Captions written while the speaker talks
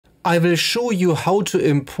I will show you how to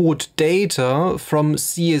import data from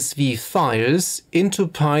CSV files into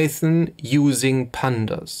Python using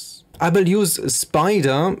Pandas. I will use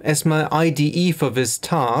Spider as my IDE for this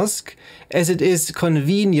task, as it is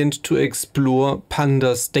convenient to explore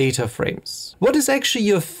Pandas DataFrames. What is actually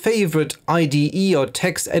your favorite IDE or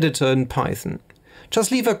text editor in Python? Just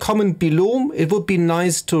leave a comment below, it would be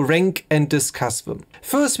nice to rank and discuss them.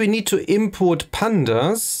 First, we need to import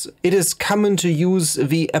Pandas. It is common to use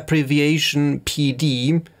the abbreviation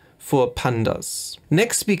PD for Pandas.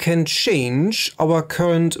 Next, we can change our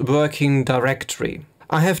current working directory.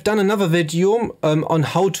 I have done another video on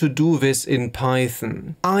how to do this in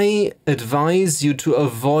Python. I advise you to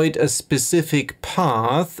avoid a specific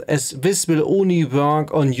path, as this will only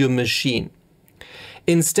work on your machine.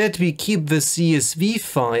 Instead, we keep the CSV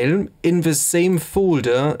file in the same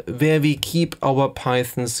folder where we keep our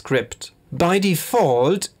Python script. By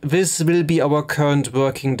default, this will be our current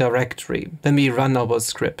working directory when we run our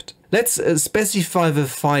script. Let's specify the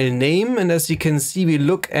file name, and as you can see, we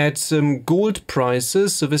look at gold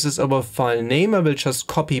prices. So this is our file name. I will just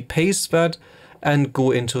copy paste that and go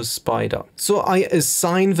into Spider. So I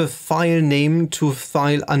assign the file name to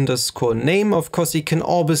file_name. Of course, you can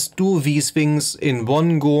always do these things in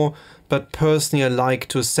one go, but personally I like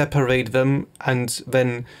to separate them and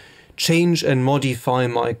then change and modify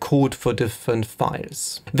my code for different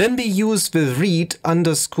files. Then we use the read_CSV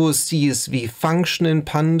function in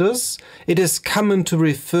Pandas. It is common to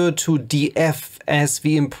refer to df as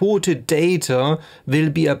the imported data will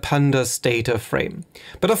be a Pandas data frame.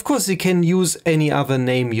 But of course you can use any other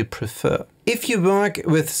name you prefer. If you work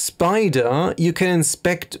with Spider, you can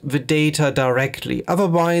inspect the data directly.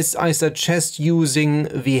 Otherwise, I suggest using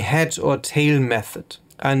the head or tail method.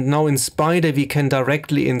 And now in Spider we can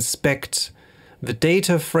directly inspect the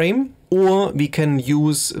data frame, or we can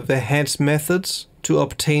use the head method to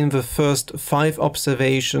obtain the first 5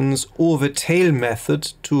 observations, or the tail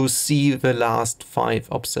method to see the last 5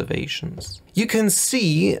 observations. You can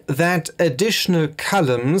see that additional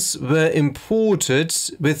columns were imported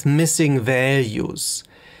with missing values.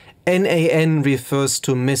 NaN refers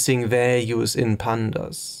to missing values in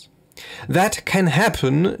Pandas. That can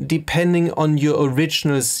happen depending on your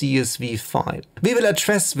original CSV file. We will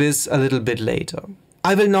address this a little bit later.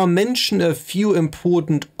 I will now mention a few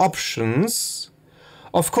important options.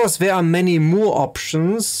 Of course, there are many more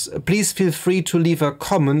options. Please feel free to leave a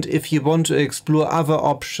comment if you want to explore other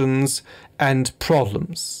options and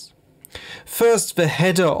problems. First, the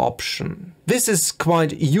header option. This is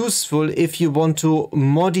quite useful if you want to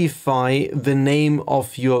modify the name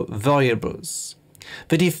of your variables.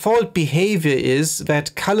 The default behavior is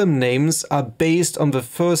that column names are based on the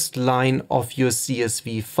first line of your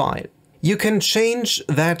CSV file. You can change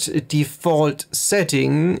that default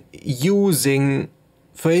setting using,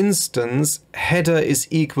 for instance, header is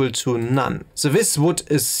equal to none. So this would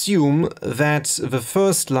assume that the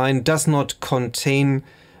first line does not contain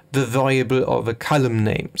the variable or the column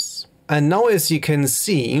names. And now, as you can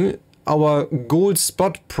see, our gold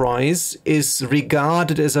spot price is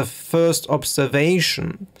regarded as a first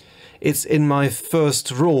observation. It's in my first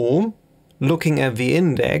row, looking at the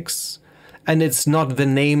index, and it's not the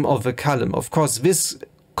name of the column. Of course, this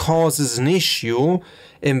causes an issue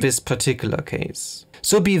in this particular case.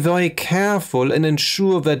 So be very careful and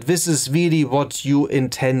ensure that this is really what you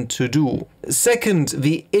intend to do. Second,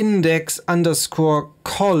 the index_col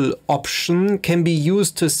option can be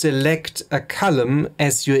used to select a column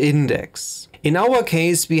as your index. In our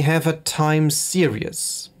case, we have a time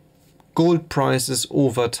series, gold prices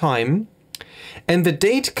over time, and the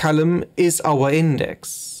date column is our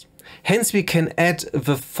index. Hence, we can add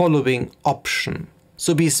the following option.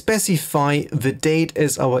 So we specify the date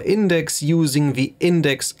as our index using the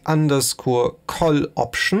index_col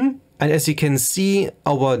option. And as you can see,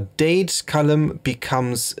 our date column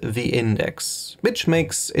becomes the index, which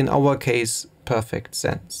makes, in our case, perfect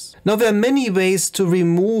sense. Now, there are many ways to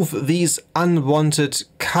remove these unwanted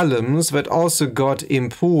columns that also got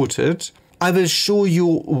imported. I will show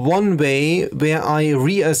you one way where I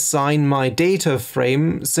reassign my data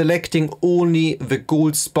frame, selecting only the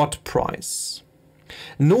gold spot price.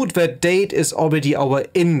 Note that date is already our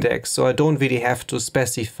index, so I don't really have to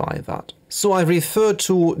specify that. So I refer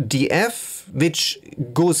to df, which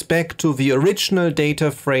goes back to the original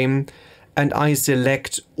data frame, and I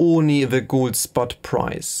select only the gold spot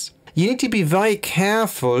price. You need to be very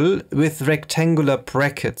careful with rectangular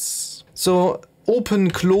brackets. So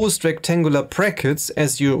open closed rectangular brackets,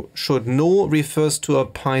 as you should know, refers to a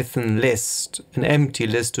Python list, an empty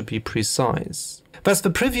list to be precise. Thus,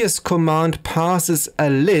 the previous command passes a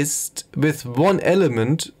list with one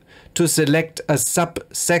element to select a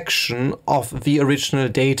subsection of the original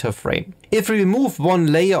data frame. If we remove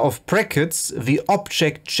one layer of brackets, the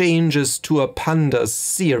object changes to a Pandas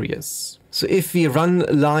series. So if we run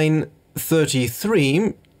line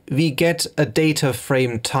 33, we get a data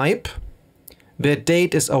frame type, where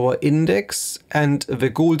date is our index and the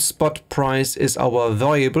gold spot price is our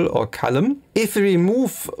variable or column. If we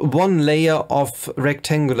remove one layer of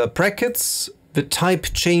rectangular brackets, the type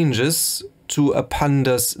changes to a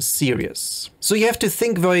Pandas series. So you have to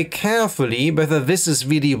think very carefully whether this is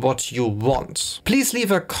really what you want. Please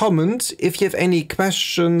leave a comment if you have any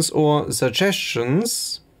questions or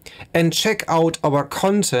suggestions, and check out our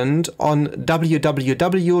content on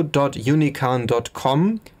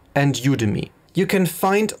www.unikarn.com and Udemy. You can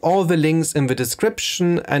find all the links in the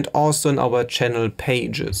description and also on our channel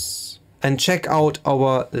pages. And check out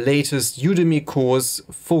our latest Udemy course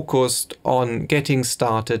focused on getting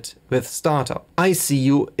started with Stata. I see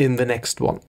you in the next one.